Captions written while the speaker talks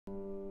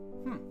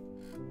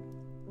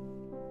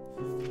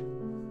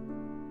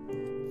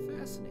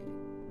Fascinating.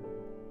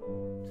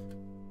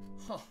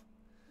 Huh.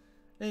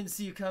 I didn't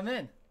see you come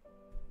in.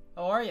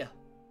 How are you?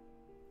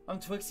 I'm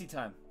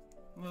TwixxyTime.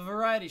 I'm a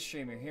variety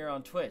streamer here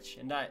on Twitch,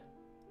 and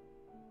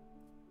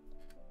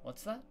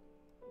What's that?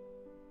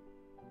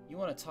 You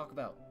want to talk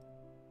about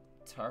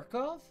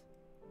Tarkov?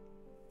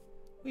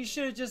 Well, you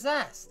should have just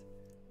asked.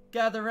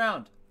 Gather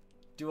round.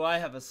 Do I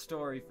have a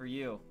story for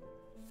you?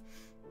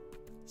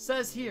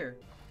 Says here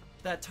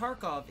that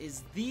Tarkov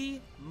is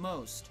the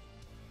most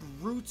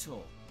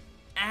brutal,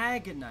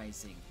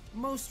 agonizing,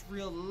 most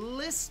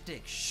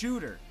realistic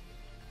shooter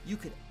you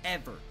could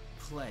ever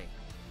play.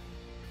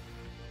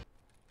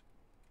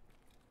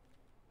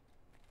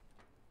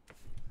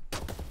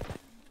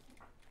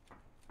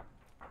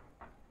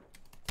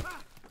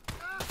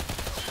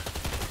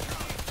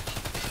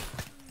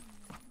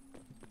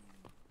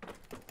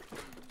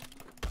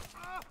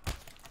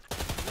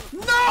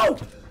 No!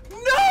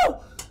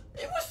 No!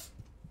 It was...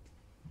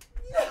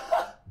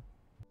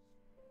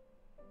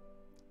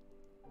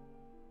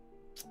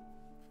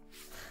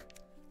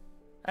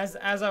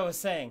 As I was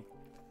saying,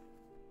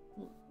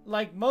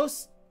 like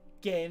most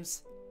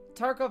games,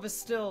 Tarkov is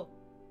still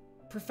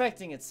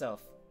perfecting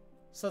itself.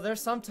 So there's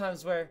some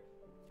times where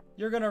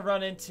you're gonna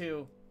run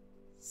into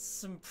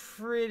some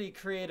pretty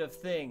creative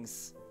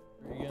things.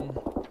 Again.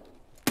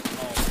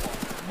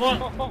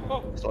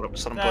 One. Start him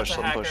push,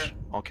 let him push.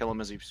 I'll kill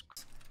him as he...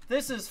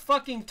 This is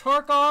fucking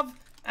Tarkov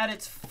at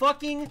its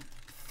fucking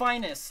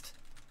finest.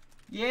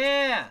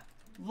 Yeah!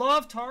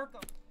 Love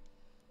Tarkov.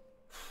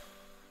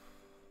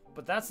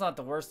 But that's not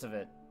the worst of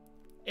it.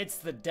 It's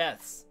the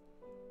deaths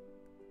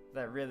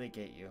that really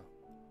get you.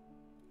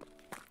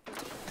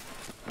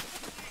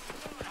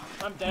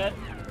 I'm dead.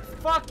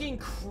 Fucking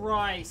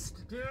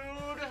Christ, dude!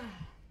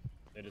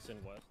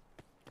 Edison West.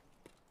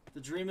 The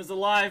dream is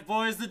alive,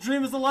 boys. The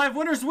dream is alive.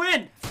 Winners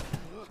win!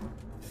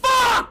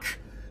 Fuck!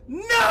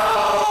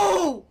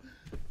 No!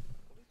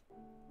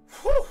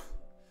 Whew.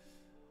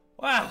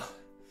 Wow.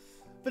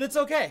 But it's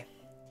okay.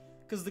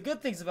 Because the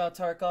good things about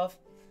Tarkov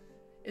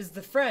is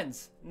the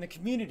friends and the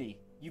community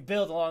you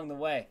build along the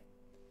way.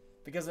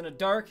 Because in a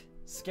dark,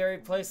 scary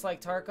place like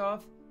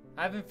Tarkov,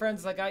 having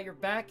friends that got your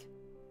back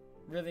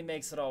really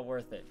makes it all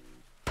worth it.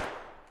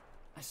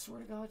 I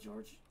swear to God,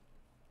 George.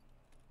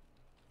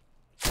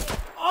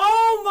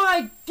 Oh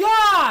my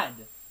God!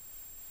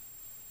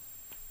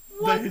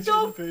 What the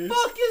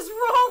fuck is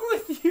wrong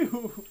with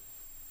you?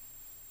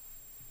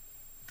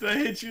 Did I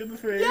hit you in the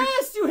face?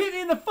 Yes, you hit me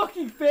in the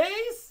fucking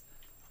face!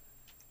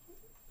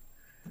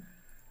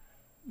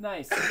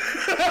 Nice.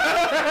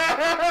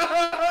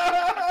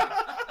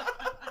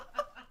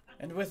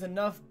 And with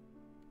enough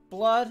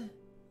blood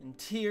and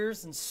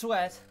tears and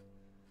sweat,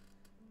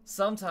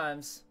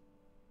 sometimes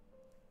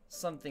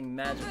something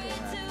magical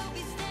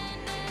happens.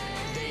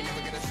 They ain't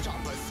never gonna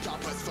stop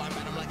us, flying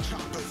at 'em like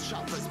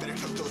choppers, better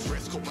took those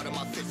risks, but in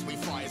my fists we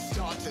fire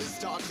starters,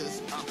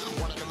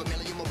 one out of a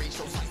million will reach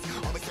those heights,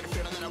 always in the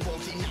field and then I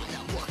won't deny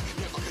that work,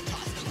 never could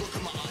toss, look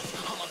in my eyes,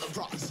 I'm on the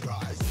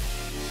rise.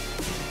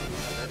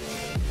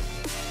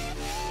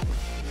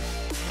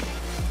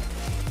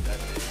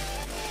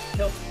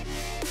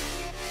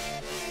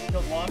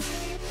 Killed one.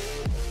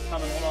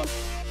 Coming, hold on.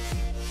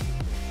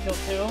 Kill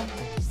two.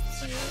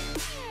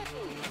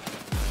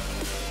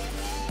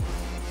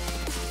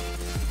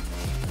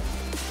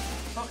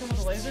 Talking with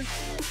a laser?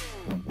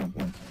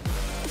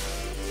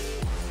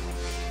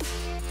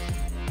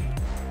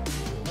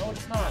 No,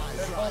 it's not.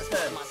 They're both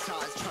dead.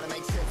 Trying to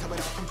make sense of it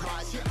all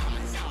comprised.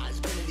 Highs,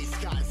 been in these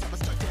skies. I'm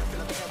stuck there,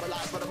 feeling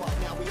paralyzed, but I'm up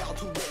now. We all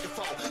too late to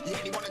fall. Yeah,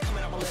 anyone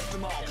coming, I'ma lift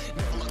them all.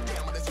 Never look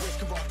down when this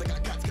risk involved. They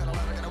got guts, gotta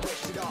learn, I gotta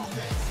wish it all.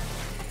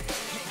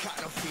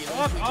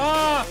 Fuck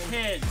off,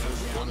 kids!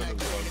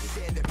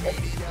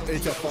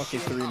 It's a fucking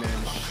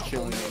three-man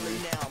killing me.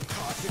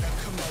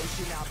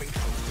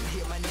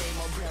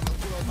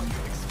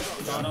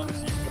 Got him.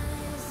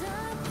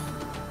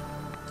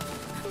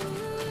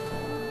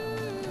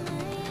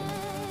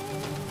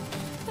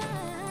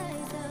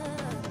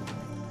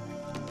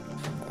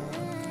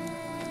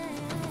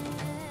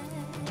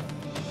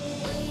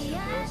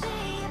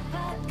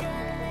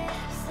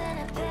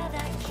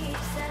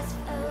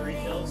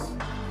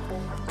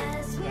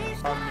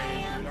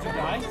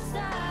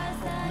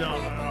 No,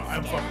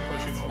 I'm fucking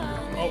pushing over.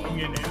 Oh, I'm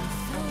getting in.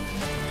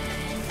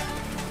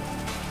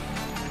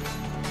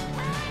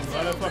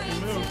 Let it fucking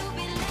move.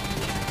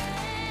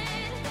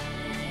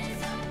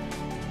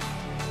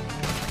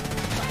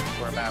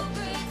 We're about.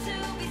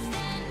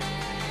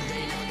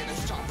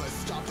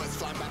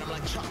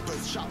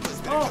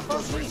 Oh,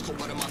 fuck me.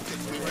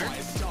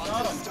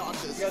 Got him.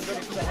 You guys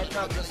ready for the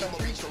headshot for the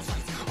century?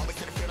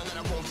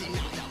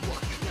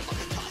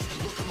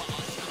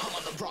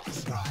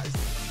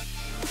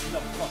 No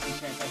fucking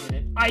chance I hit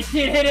it. I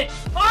did hit it!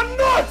 I'm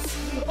nuts!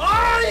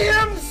 I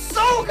am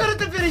so good at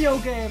the video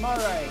game!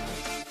 Alright.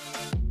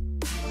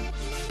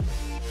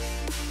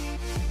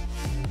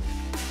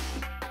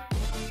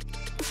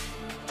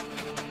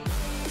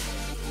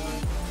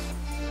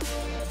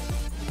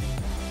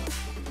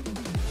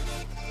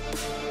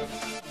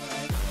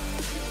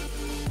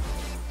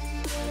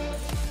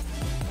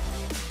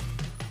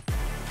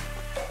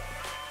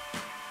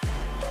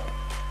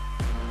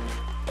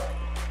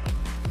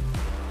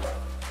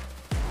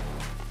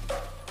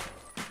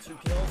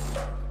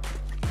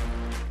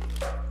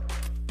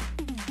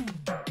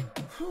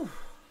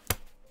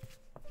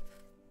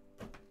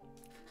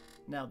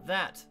 Now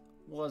that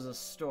was a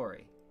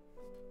story.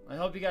 I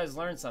hope you guys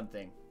learned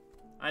something.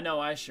 I know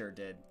I sure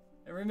did.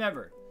 And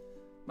remember,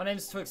 my name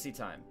is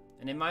TwixxyTime,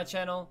 and in my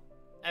channel,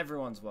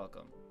 everyone's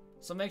welcome.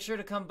 So make sure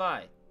to come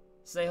by,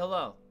 say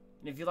hello,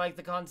 and if you like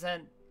the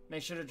content,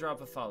 make sure to drop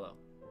a follow.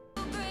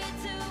 They ain't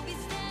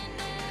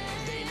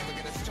never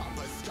gonna stop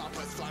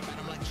us, flying at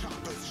 'em like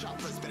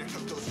choppers, better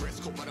took those risks,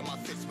 cool, but on my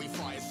fists we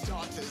fire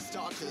starters,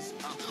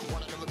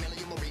 one out of a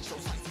million will reach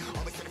those heights,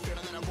 always in the field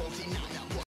and then I won't deny.